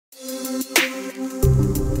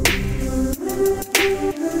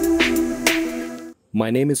My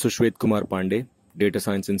name is Sushwet Kumar Pandey, Data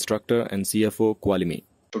Science Instructor and CFO, Qualime.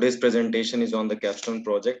 Today's presentation is on the Capstone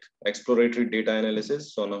project, Exploratory Data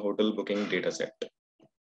Analysis on a Hotel Booking Dataset.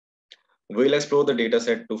 We'll explore the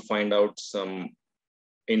dataset to find out some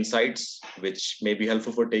insights which may be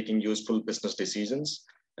helpful for taking useful business decisions,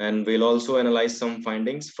 and we'll also analyze some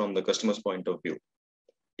findings from the customer's point of view.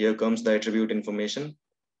 Here comes the attribute information.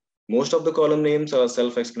 Most of the column names are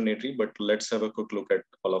self-explanatory, but let's have a quick look at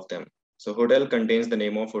all of them. So hotel contains the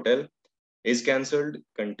name of hotel. Is cancelled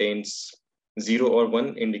contains 0 or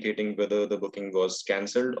 1, indicating whether the booking was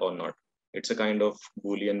cancelled or not. It's a kind of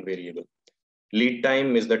Boolean variable. Lead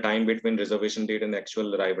time is the time between reservation date and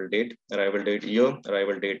actual arrival date year,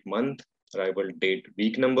 arrival date month, arrival date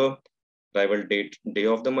week number, arrival date day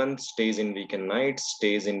of the month, stays in weekend nights,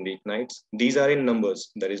 stays in weeknights. These are in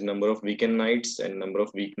numbers. There is number of weekend nights and number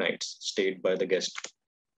of weeknights stayed by the guest.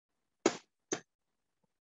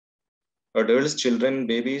 Adults, children,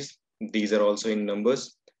 babies, these are also in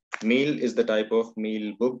numbers. Meal is the type of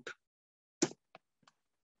meal booked.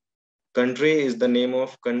 Country is the name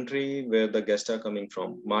of country where the guests are coming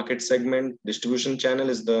from. Market segment, distribution channel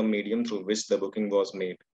is the medium through which the booking was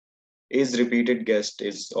made. Is repeated guest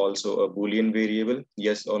is also a Boolean variable,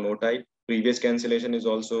 yes or no type. Previous cancellation is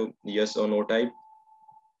also yes or no type,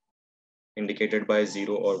 indicated by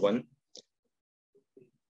 0 or 1.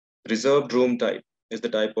 Reserved room type is the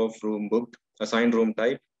type of room booked. Assigned room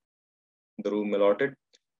type, the room allotted.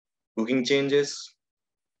 Booking changes,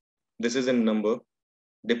 this is in number.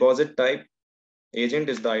 Deposit type, agent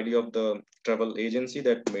is the ID of the travel agency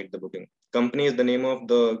that made the booking. Company is the name of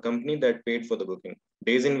the company that paid for the booking.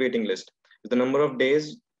 Days in waiting list is the number of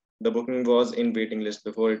days the booking was in waiting list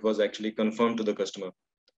before it was actually confirmed to the customer.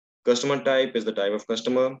 Customer type is the type of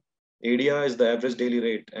customer. EDA is the average daily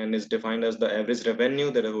rate and is defined as the average revenue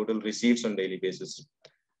that a hotel receives on daily basis.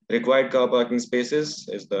 Required car parking spaces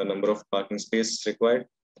is the number of parking spaces required.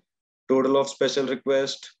 Total of special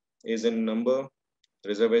request is in number.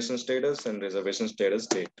 Reservation status and reservation status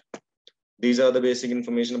date. These are the basic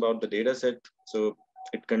information about the data set. So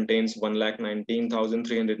it contains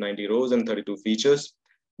 1,19,390 rows and 32 features.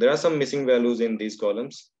 There are some missing values in these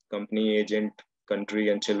columns: company, agent, country,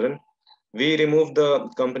 and children. We removed the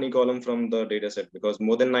company column from the data set because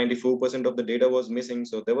more than 94% of the data was missing.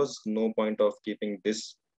 So there was no point of keeping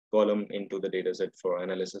this column into the data set for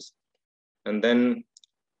analysis. And then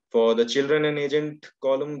for the children and agent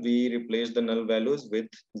column, we replaced the null values with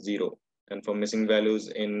 0. And for missing values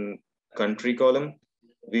in country column,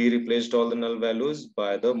 we replaced all the null values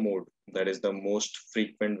by the mode. That is the most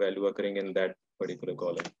frequent value occurring in that particular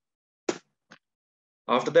column.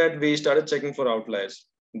 After that, we started checking for outliers.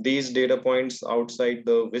 These data points outside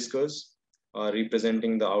the whiskers are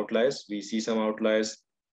representing the outliers. We see some outliers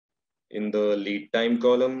in the lead time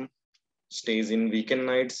column, stays in weekend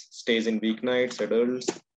nights, stays in weeknights, adults,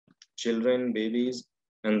 children, babies,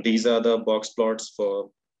 and these are the box plots for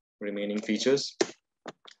remaining features.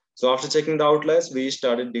 So after checking the outliers, we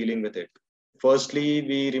started dealing with it. Firstly,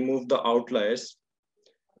 we removed the outliers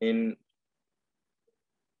in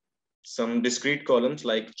some discrete columns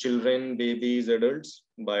like children, babies, adults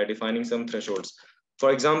by defining some thresholds.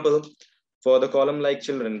 For example, for the column like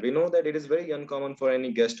children, we know that it is very uncommon for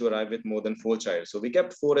any guest to arrive with more than 4 children. So we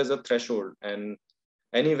kept 4 as a threshold, and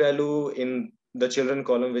any value in the children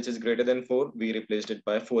column which is greater than 4, we replaced it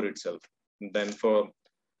by 4 itself. Then for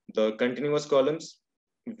the continuous columns,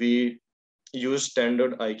 we used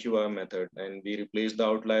standard IQR method and we replaced the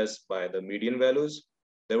outliers by the median values.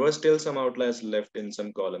 There were still some outliers left in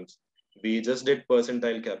some columns. We just did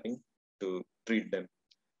percentile capping to treat them.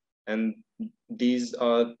 And these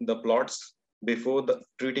are the plots before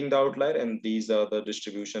treating the outlier, and these are the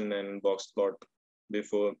distribution and box plot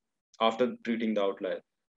after treating the outlier.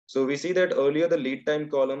 So we see that earlier the lead time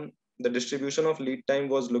column, the distribution of lead time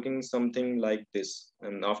was looking something like this.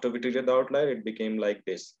 And after we treated the outlier, it became like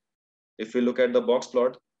this. If we look at the box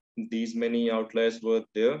plot, these many outliers were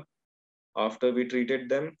there. After we treated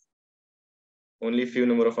them, only few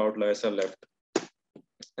number of outliers are left.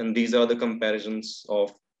 And these are the comparisons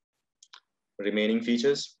of remaining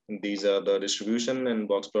features. And these are the distribution and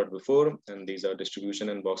box plot before, and these are distribution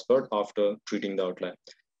and box plot after treating the outlier.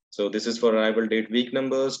 So this is for arrival date, week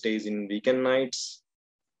number, stays in weekend nights,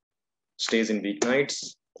 stays in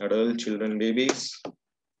weeknights, adult, children, babies,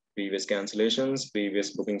 previous cancellations,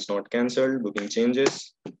 previous bookings not cancelled, booking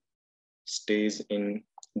changes, stays in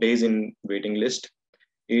days in waiting list.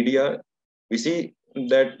 ADR, we see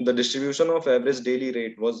that the distribution of average daily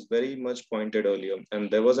rate was very much pointed earlier,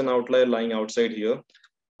 and there was an outlier lying outside here.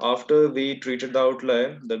 After we treated the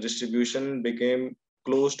outlier, the distribution became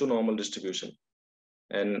close to normal distribution.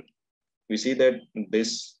 And we see that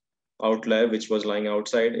this outlier, which was lying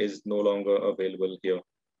outside, is no longer available here.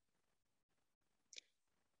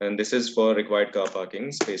 And this is for required car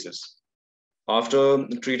parking spaces. After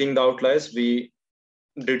treating the outliers, we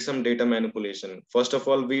did some data manipulation. First of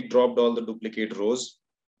all, we dropped all the duplicate rows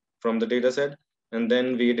from the data set, and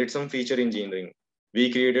then we did some feature engineering.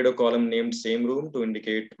 We created a column named same room to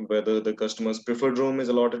indicate whether the customer's preferred room is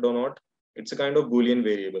allotted or not. It's a kind of Boolean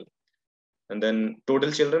variable. And then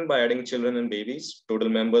total children by adding children and babies, total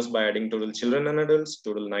members by adding total children and adults,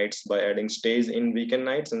 total nights by adding stays in weekend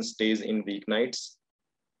nights and stays in weeknights,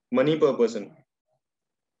 money per person.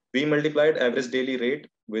 We multiplied average daily rate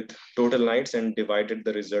with total nights and divided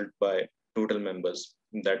the result by total members.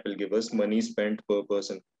 That will give us money spent per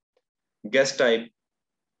person. Guest type,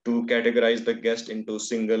 to categorize the guest into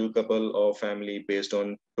single, couple, or family based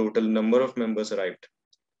on total number of members arrived.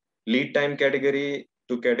 Lead time category,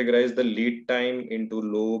 to categorize the lead time into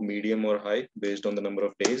low, medium, or high based on the number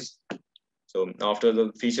of days. So after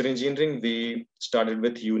the feature engineering, we started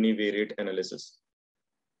with univariate analysis.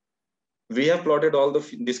 We have plotted all the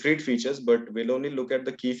discrete features, but we'll only look at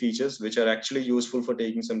the key features which are actually useful for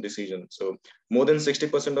taking some decisions. So more than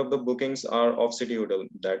 60% of the bookings are of city hotel,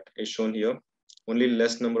 that is shown here. Only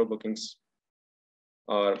less number of bookings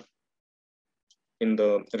are in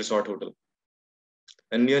the resort hotel.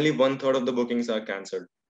 And nearly 1/3 of the bookings are cancelled.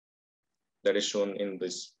 That is shown in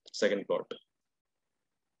this second plot.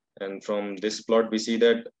 And from this plot, we see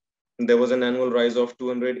that there was an annual rise of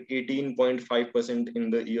 218.5% in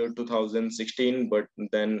the year 2016, but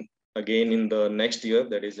then again in the next year,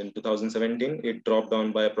 that is in 2017, it dropped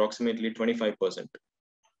down by approximately 25%.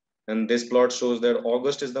 And this plot shows that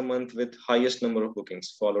August is the month with highest number of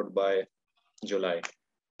bookings, followed by July.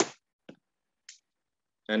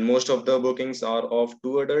 And most of the bookings are of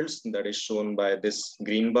 2 adults, that is shown by this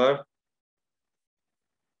green bar.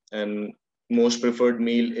 And most preferred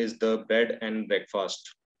meal is the bread and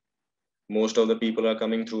breakfast. Most of the people are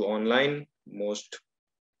coming through online.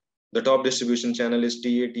 The top distribution channel is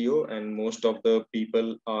TATO, and most of the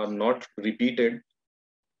people are not repeated.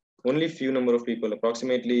 Only few number of people,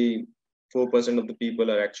 approximately 4% of the people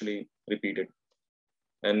are actually repeated.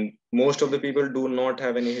 And most of the people do not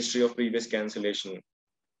have any history of previous cancellation.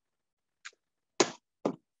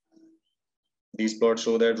 These plots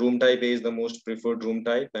show that room type A is the most preferred room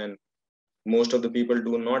type, and most of the people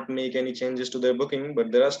do not make any changes to their booking,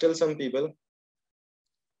 but there are still some people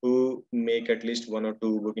who make at least 1 or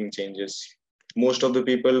 2 booking changes. Most of the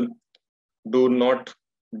people do not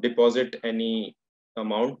deposit any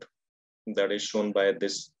amount, that is shown by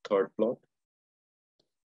this third plot.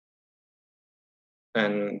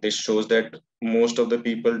 And this shows that most of the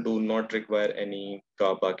people do not require any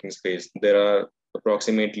car parking space. There are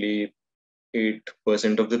approximately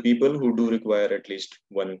 8% of the people who do require at least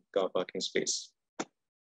 1 car parking space.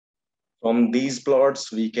 From these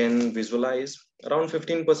plots, we can visualize around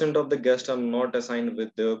 15% of the guests are not assigned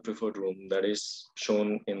with their preferred room, that is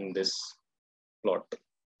shown in this plot.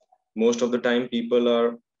 Most of the time, people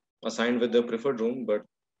are assigned with their preferred room, but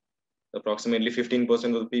approximately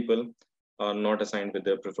 15% of the people are not assigned with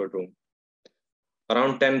their preferred room.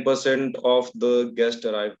 Around 10% of the guests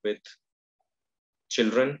arrive with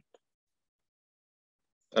children.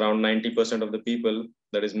 Around 90% of the people,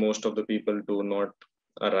 that is most of the people, do not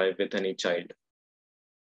arrive with any child.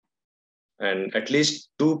 And at least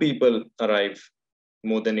 2 people arrive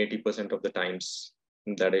more than 80% of the times,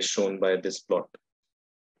 that is shown by this plot.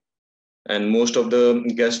 And most of the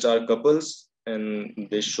guests are couples, and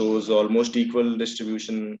this shows almost equal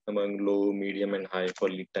distribution among low, medium, and high for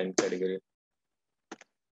lead time category.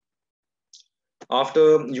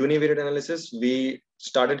 After univariate analysis, we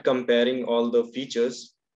started comparing all the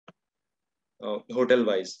features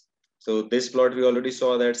hotel-wise. So this plot, we already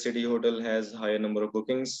saw that city hotel has higher number of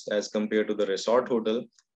bookings as compared to the resort hotel.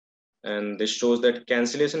 And this shows that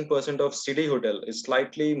cancellation percent of city hotel is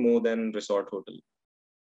slightly more than resort hotel.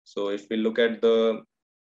 So if we look at the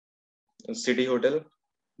city hotel,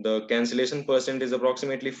 the cancellation percent is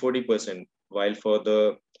approximately 40%, while for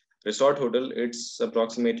the resort hotel, it's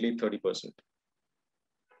approximately 30%.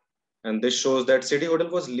 And this shows that city hotel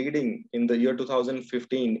was leading in the year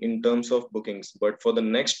 2015 in terms of bookings, but for the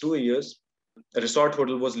next 2 years, resort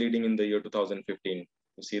hotel was leading in the year 2015.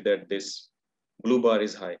 You see that this blue bar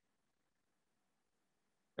is high.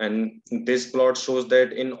 And this plot shows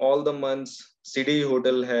that in all the months, city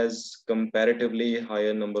hotel has comparatively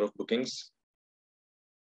higher number of bookings.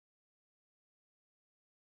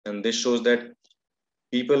 And this shows that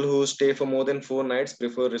people who stay for more than 4 nights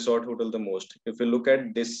prefer resort hotel the most. If you look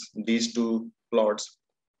at these 2 plots,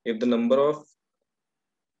 if the number of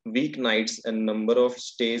weeknights and number of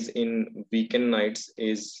stays in weekend nights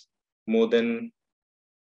is more than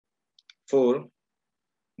 4,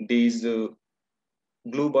 these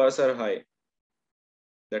blue bars are high.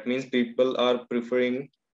 That means people are preferring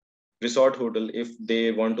resort hotel if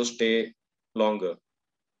they want to stay longer.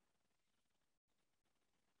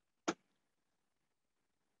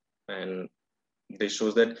 And this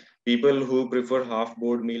shows that people who prefer half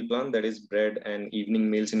board meal plan, that is bread and evening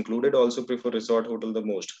meals included, also prefer resort hotel the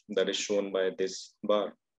most. That is shown by this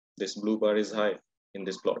bar. This blue bar is high in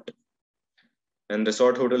this plot. And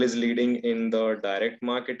resort hotel is leading in the direct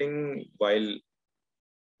marketing, while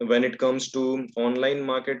when it comes to online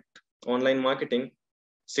marketing,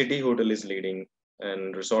 city hotel is leading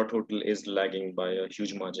and resort hotel is lagging by a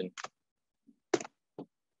huge margin.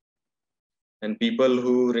 And people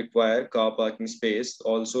who require car parking space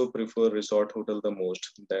also prefer resort hotel the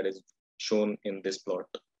most. That is shown in this plot.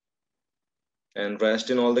 And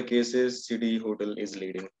rest in all the cases, city hotel is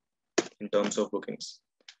leading in terms of bookings.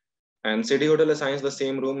 And city hotel assigns the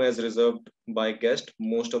same room as reserved by guest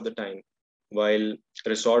most of the time, while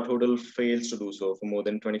resort hotel fails to do so for more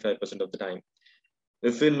than 25% of the time.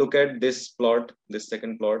 If we look at this plot, this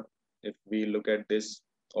second plot, if we look at this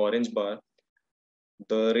orange bar,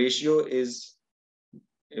 the ratio is,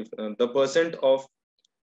 if the percent of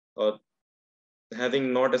uh,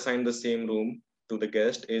 having not assigned the same room to the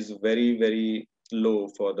guest is very, very low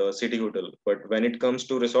for the city hotel. But when it comes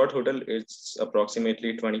to resort hotel, it's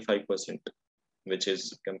approximately 25%, which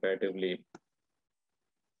is comparatively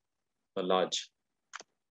large.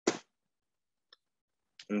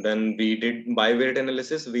 And then we did bivariate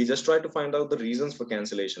analysis. We just tried to find out the reasons for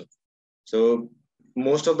cancellation. So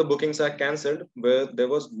most of the bookings are cancelled where there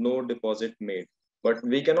was no deposit made. But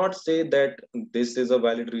we cannot say that this is a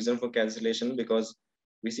valid reason for cancellation, because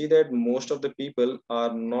we see that most of the people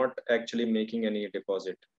are not actually making any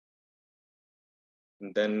deposit.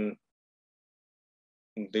 And then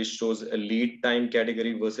this shows a lead time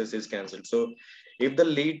category versus is cancelled. So if the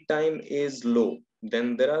lead time is low,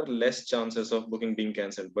 then there are less chances of booking being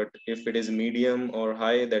cancelled. But if it is medium or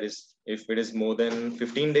high, that is, if it is more than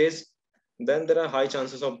 15 days, then there are high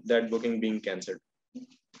chances of that booking being cancelled.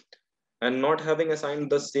 And not having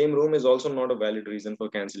assigned the same room is also not a valid reason for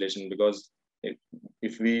cancellation, because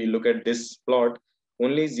if we look at this plot,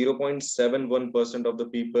 only 0.71% of the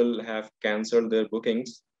people have cancelled their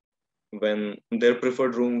bookings when their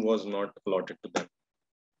preferred room was not allotted to them.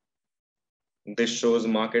 This shows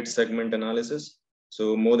market segment analysis.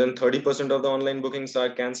 So more than 30% of the online bookings are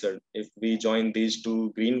cancelled. If we join these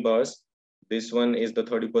two green bars, this one is the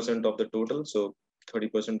 30% of the total. So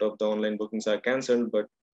 30% of the online bookings are cancelled, but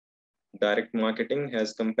direct marketing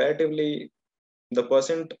has comparatively, the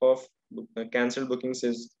percent of cancelled bookings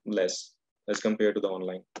is less as compared to the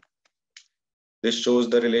online. This shows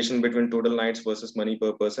the relation between total nights versus money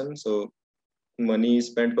per person. So money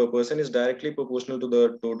spent per person is directly proportional to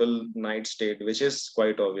the total night stayed, which is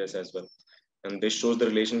quite obvious as well. And this shows the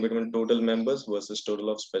relation between total members versus total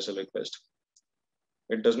of special request.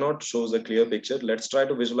 It does not show a clear picture. Let's try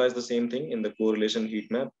to visualize the same thing in the correlation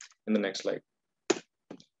heat map in the next slide.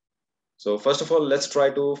 So first of all, let's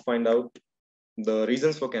try to find out the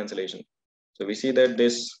reasons for cancellation. So we see that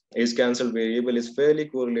this is cancelled variable is fairly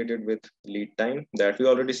correlated with lead time, that we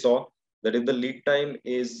already saw, that if the lead time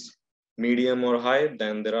is medium or high,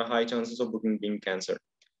 then there are high chances of booking being cancelled.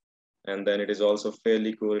 And then it is also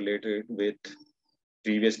fairly correlated with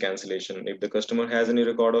previous cancellation. If the customer has any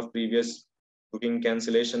record of previous booking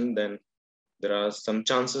cancellation, then there are some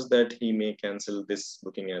chances that he may cancel this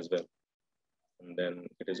booking as well. And then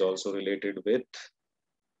it is also related with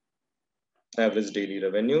average daily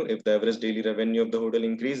revenue. If the average daily revenue of the hotel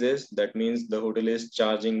increases, that means the hotel is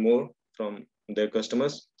charging more from their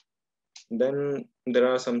customers. Then there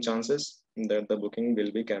are some chances that the booking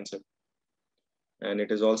will be cancelled. And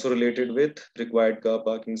it is also related with required car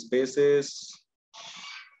parking spaces,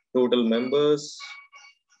 total members,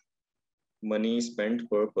 money spent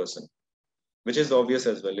per person, which is obvious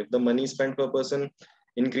as well. If the money spent per person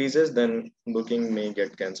increases, then booking may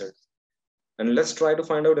get cancelled. And let's try to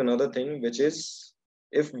find out another thing, which is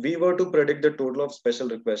if we were to predict the total of special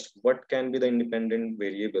requests, what can be the independent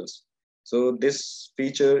variables? So this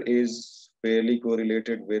feature is fairly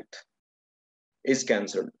correlated with is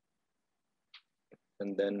cancelled.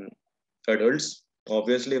 And then adults,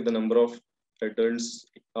 obviously, if the number of adults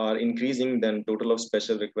are increasing, then total of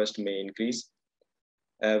special request may increase.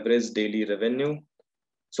 Average daily revenue.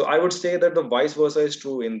 So I would say that the vice versa is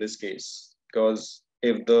true in this case, because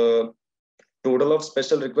if the total of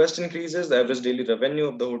special request increases, the average daily revenue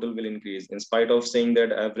of the hotel will increase, in spite of saying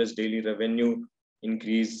that average daily revenue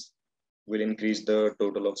increase will increase the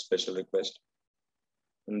total of special request.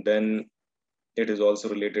 And then it is also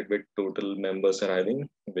related with total members arriving,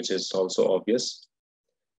 which is also obvious.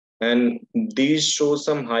 And these show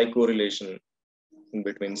some high correlation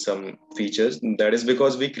between some features. That is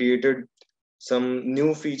because we created some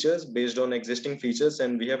new features based on existing features,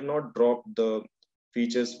 and we have not dropped the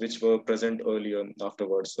features which were present earlier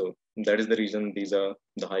afterwards. So that is the reason these are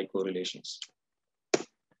the high correlations.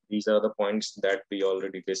 These are the points that we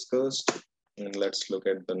already discussed. And let's look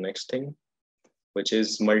at the next thing, which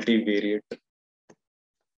is multivariate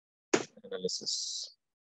analysis.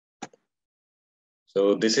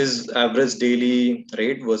 So this is average daily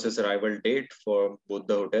rate versus arrival date for both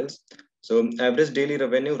the hotels. So average daily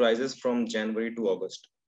revenue rises from January to August.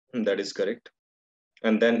 That is correct.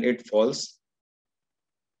 And then it falls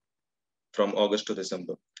from August to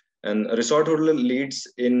December. And resort hotel leads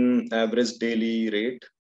in average daily rate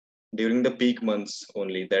during the peak months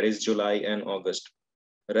only, that is July and August.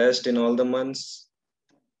 Rest in all the months,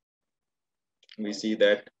 we see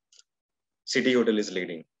that city hotel is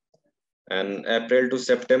leading. And April to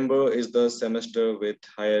September is the semester with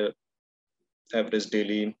higher average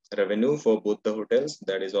daily revenue for both the hotels.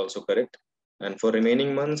 That is also correct. And for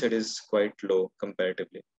remaining months, it is quite low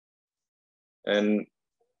comparatively. And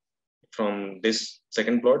from this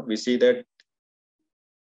second plot, we see that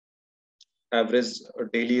average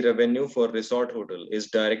daily revenue for resort hotel is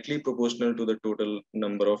directly proportional to the total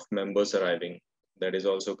number of members arriving. That is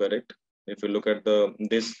also correct. If you look at the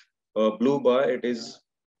this blue bar, it is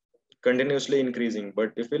continuously increasing.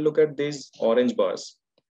 But if we look at these orange bars,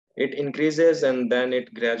 it increases and then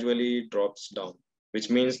it gradually drops down, which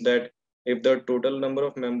means that if the total number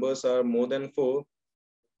of members are more than 4,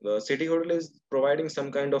 the city hotel is providing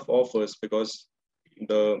some kind of offers because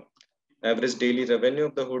the average daily revenue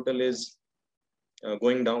of the hotel is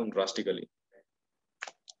going down drastically.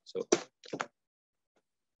 So,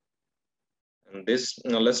 and this,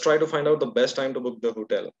 now let's try to find out the best time to book the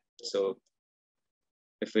hotel. So,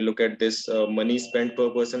 if we look at this money spent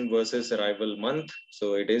per person versus arrival month,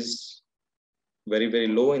 so it is very, very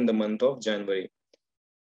low in the month of January.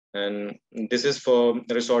 And this is for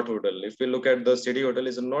resort hotel. If we look at the city hotel,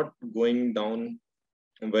 is not going down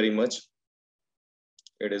very much.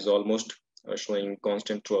 It is almost showing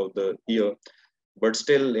constant throughout the year. But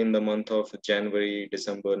still in the month of January,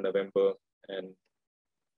 December, November, and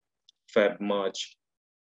Feb, March,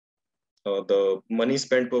 the money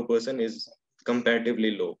spent per person is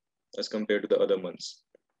comparatively low as compared to the other months.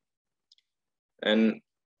 And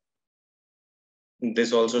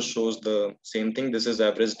this also shows the same thing. This is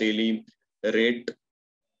average daily rate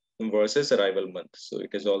versus arrival month. So it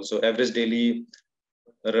is also average daily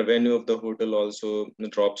revenue of the hotel also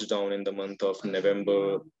drops down in the month of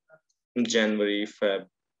November, January, Feb,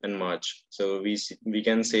 and March. So we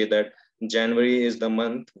can say that January is the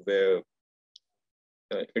month where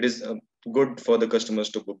it is good for the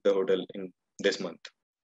customers to book the hotel in this month.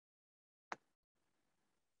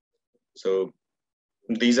 So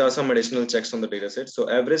these are some additional checks on the data set. So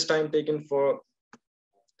average time taken for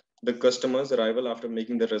the customer's arrival after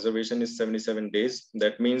making the reservation is 77 days.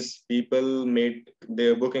 That means people made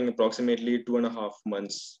their booking approximately 2.5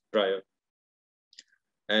 months prior.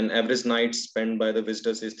 And average nights spent by the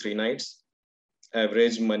visitors is 3 nights.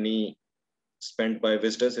 Average money spent by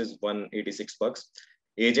visitors is 186 bucks.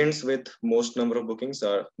 Agents with most number of bookings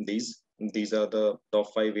are these. These are the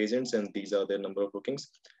top 5 agents, and these are their number of bookings.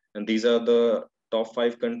 And these are the top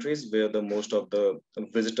 5 countries where the most of the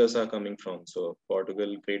visitors are coming from. So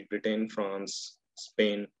Portugal, Great Britain, France,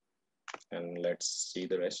 Spain, and let's see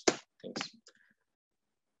the rest. Thanks.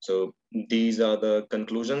 So these are the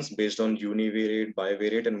conclusions based on univariate,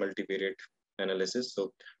 bivariate, and multivariate analysis.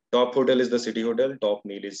 So top hotel is the city hotel. Top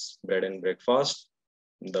meal is bread and breakfast.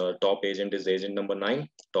 The top agent is agent number 9.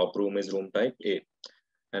 Top room is room type A.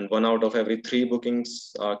 And 1 out of every 3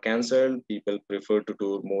 bookings are cancelled. People prefer to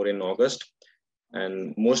tour more in August.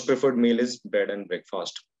 And most preferred meal is bread and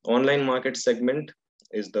breakfast. Online market segment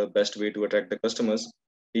is the best way to attract the customers.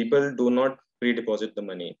 People do not pre-deposit the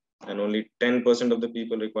money, and only 10% of the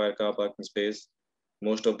people require car parking space.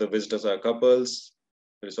 Most of the visitors are couples.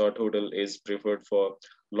 Resort hotel is preferred for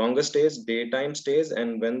longer stays, daytime stays,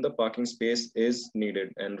 and when the parking space is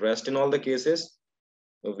needed. And rest in all the cases,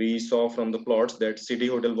 we saw from the plots that city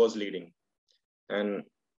hotel was leading. And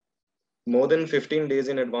more than 15 days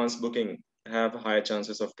in advance booking have higher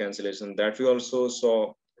chances of cancellation. That we also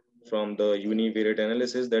saw from the univariate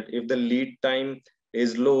analysis, that if the lead time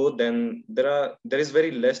is low, then there is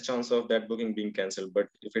very less chance of that booking being cancelled. But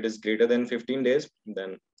if it is greater than 15 days,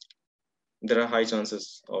 then there are high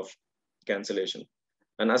chances of cancellation.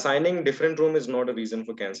 And assigning different room is not a reason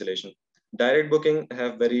for cancellation. Direct booking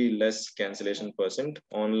have very less cancellation percent.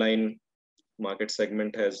 Online market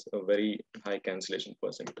segment has a very high cancellation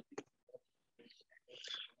percent.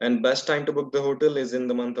 And best time to book the hotel is in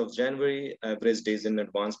the month of January. Average days in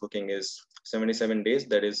advance booking is 77 days.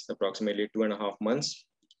 That is approximately 2.5 months.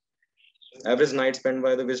 Average night spent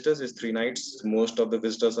by the visitors is 3 nights. Most of the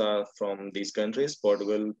visitors are from these countries: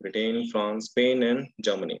 Portugal, Britain, France, Spain, and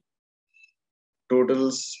Germany. Total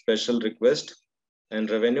special request and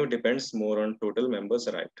revenue depends more on total members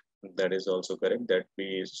arrived. That is also correct, that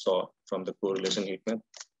we saw from the correlation heat map.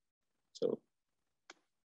 So,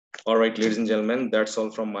 all right, ladies and gentlemen, that's all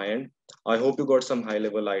from my end. I hope you got some high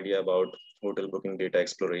level idea about hotel booking data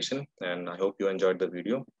exploration, and I hope you enjoyed the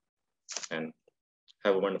video, and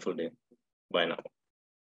have a wonderful day. Bye now.